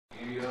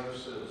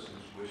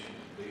wishing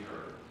to be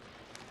heard.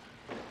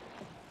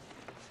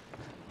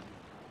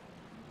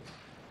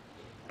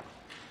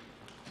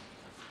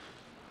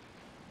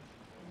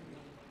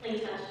 Leigh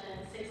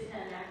Touchton,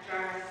 610 Mac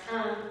Drive.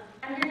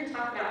 I'm here to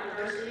talk about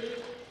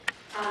diversity.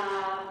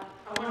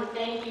 I want to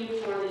thank you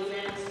for the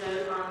unanimous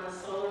vote on the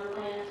solar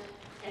plant,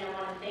 and I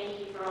want to thank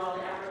you for all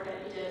the effort that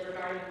you did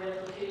regarding Leigh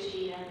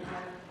Touchton. And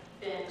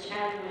I've been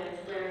chatting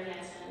with Larry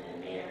Hanson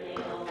and Mayor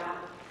Gale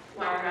about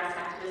Wiregrass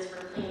activists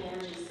for clean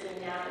energy,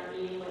 sitting down and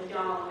meeting with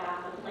y'all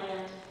about the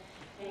plant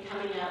and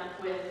coming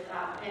up with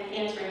and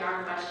answering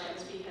our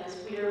questions, because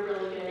we are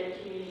really good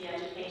at community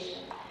education.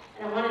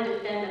 And I want to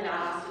defend the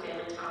Valdosta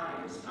Daily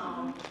Times.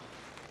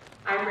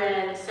 I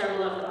read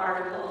several of the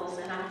articles,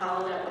 and I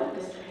followed up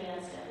with Mr.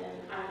 Hanson,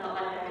 and I felt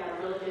like I got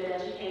a really good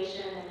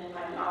education, and then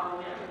by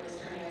following up with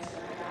Mr.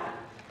 Hanson, I got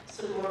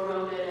some more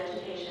real good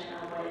education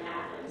on what had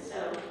happened.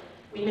 So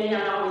we may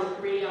not always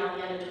agree on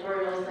the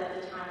editorials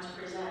that the Times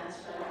presents,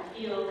 but I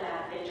feel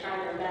that they try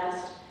their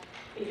best.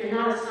 If you're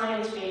not a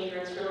science major,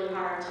 it's really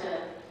hard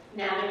to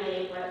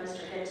navigate what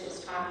Mr. Hicks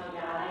was talking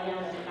about. I am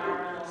an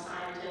environmental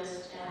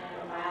scientist and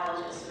I'm a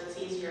biologist, so it's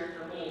easier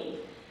for me.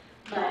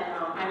 But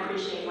I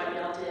appreciate what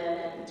y'all did,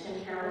 and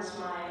Tim Carroll's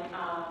my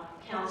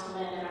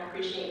councilman, and I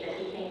appreciate that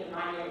he came to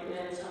my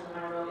neighborhood. Some of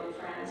my real good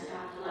friends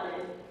got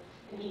flooded,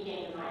 and he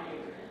came to my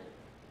neighborhood.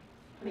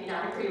 I may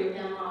not agree with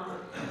him on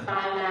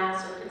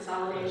biomass or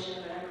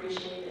consolidation, but I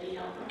appreciate that he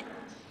helped my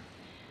friends.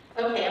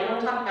 Okay, I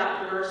want to talk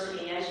about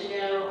diversity. As you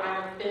know,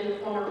 I've been the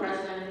former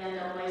president of the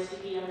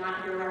NAACP. I'm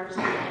not here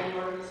representing any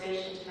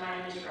organization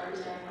tonight. I'm just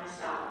representing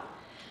myself.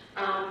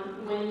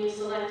 When you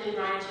selected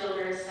Ryan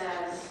Childers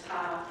as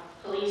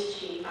police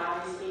chief,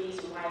 obviously he's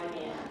a white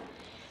man.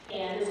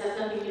 And this has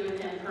nothing to do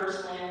with him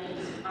personally. I think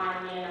he's a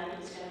fine man. I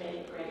think he's going to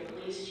make a great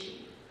police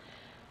chief.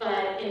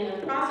 But in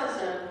the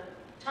process of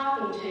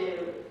talking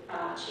to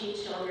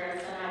Chief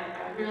Childers, and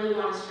I really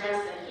want to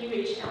stress that he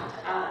reached out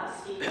to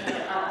us, he came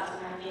to us,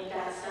 and I think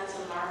that sets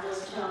a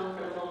marvelous tone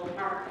for the whole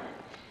department.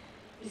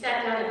 He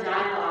sat down and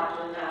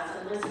dialogued with us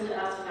and listened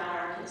to us about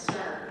our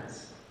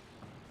concerns.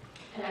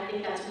 And I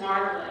think that's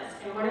marvelous.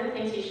 And one of the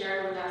things he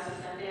shared with us is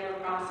that they have a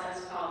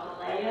process called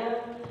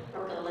PALEA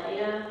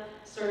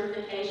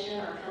certification,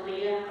 or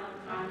PALEA.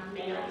 I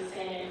may not be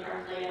saying it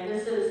correctly. And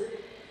this is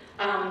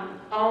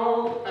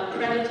all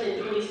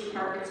accredited police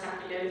departments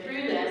have to go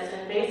through this.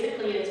 And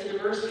basically, it's a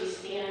diversity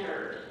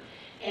standard.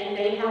 And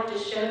they have to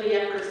show the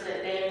efforts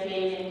that they have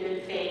made in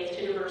good faith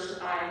to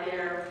diversify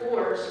their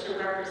force to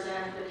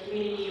represent the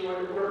community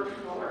or the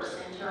workforce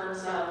in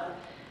terms of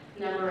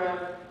number of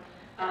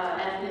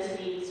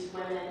ethnicities,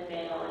 women,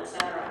 male,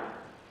 etc.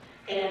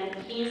 And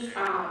he's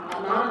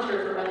a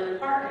monitor for other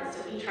departments,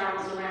 so he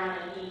travels around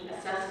and he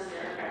assesses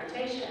their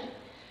accreditation.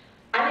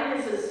 I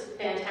think this is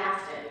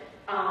fantastic.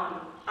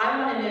 I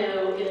want to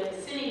know if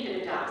the city could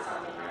adopt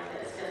something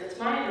like this, because it's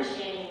my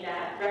understanding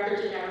that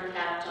records are never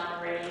kept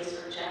on race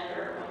or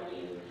gender when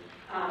you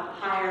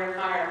hire,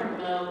 fire,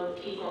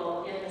 promote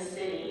people in the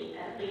city.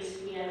 At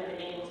least we haven't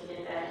been able to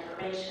get that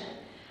information.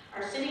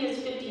 Our city is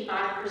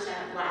 55%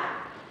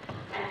 black.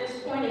 At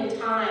this point in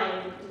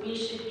time, we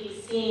should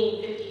be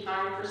seeing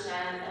 55%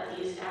 of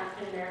these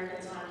African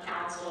Americans on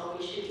council.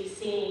 We should be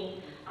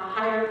seeing a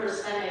higher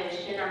percentage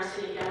in our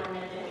city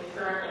government than we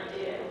currently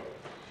do.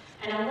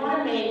 And I want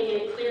to make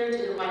it clear to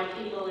the white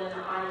people in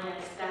the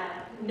audience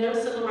that no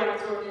civil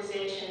rights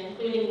organization,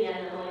 including the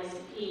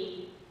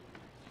NAACP,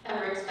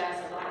 ever expects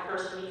a black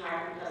person to be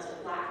hired because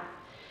they're black.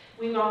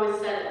 We've always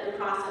said that the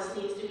process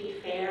needs to be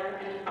fair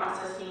and the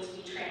process needs to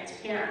be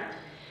transparent.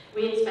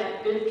 We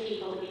expect good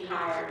people to be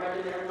hired,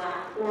 whether they're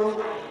black or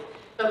white,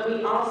 but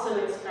we also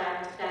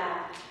expect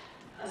that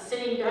a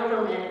city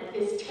government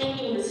is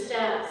taking the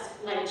steps,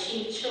 like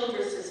Chief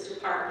Childress'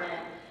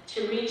 department,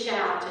 to reach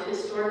out to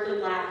historically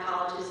black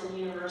colleges and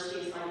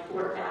universities like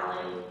Fort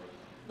Valley,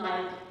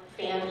 like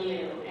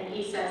FAMU, and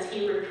he says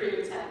he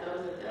recruits at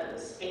both of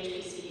those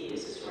HBCUs,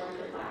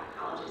 historically black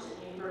colleges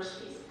and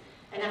universities.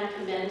 And I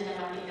commend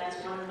him. I think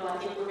that's wonderful. I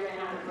think we're going to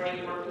have a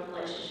great working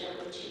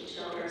relationship with Chief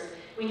Childers.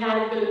 We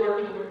had a good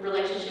working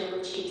relationship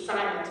with Chief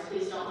Simons.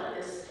 Please don't let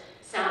this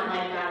sound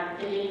like I'm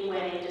in any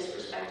way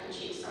disrespecting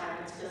Chief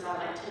Simons, because I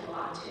liked him a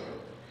lot too.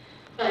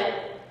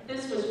 But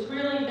this was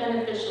really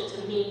beneficial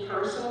to me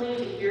personally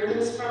to hear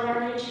this from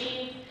our new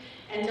chief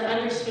and to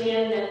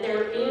understand that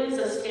there is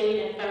a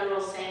state and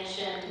federal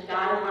sanctioned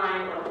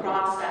guideline or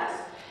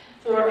process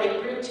for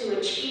a group to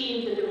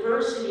achieve the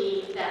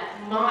diversity that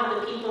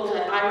the people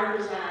that I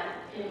represent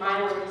in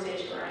my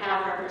organization or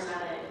have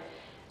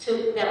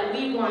represented, that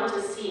we want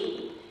to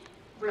see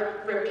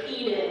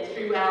repeated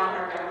throughout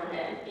our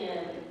government in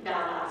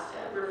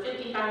Valdosta. We're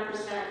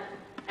 55%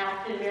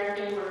 African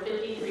American, we're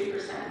 53%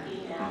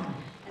 female,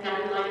 and I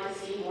would like to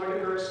see more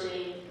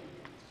diversity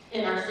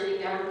in our city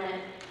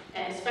government,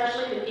 and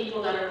especially the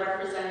people that are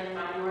representing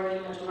majority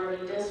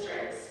minority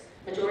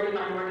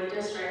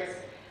districts.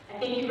 I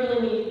think you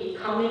really need to be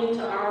coming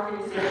to our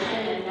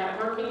organization and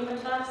networking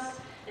with us,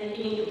 and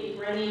you need to be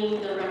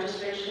bringing the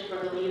registration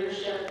for the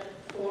leadership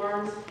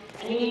forms,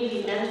 and you need to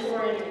be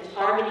mentoring and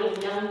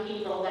targeting young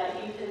people that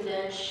you can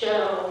then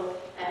show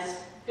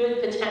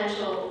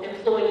potential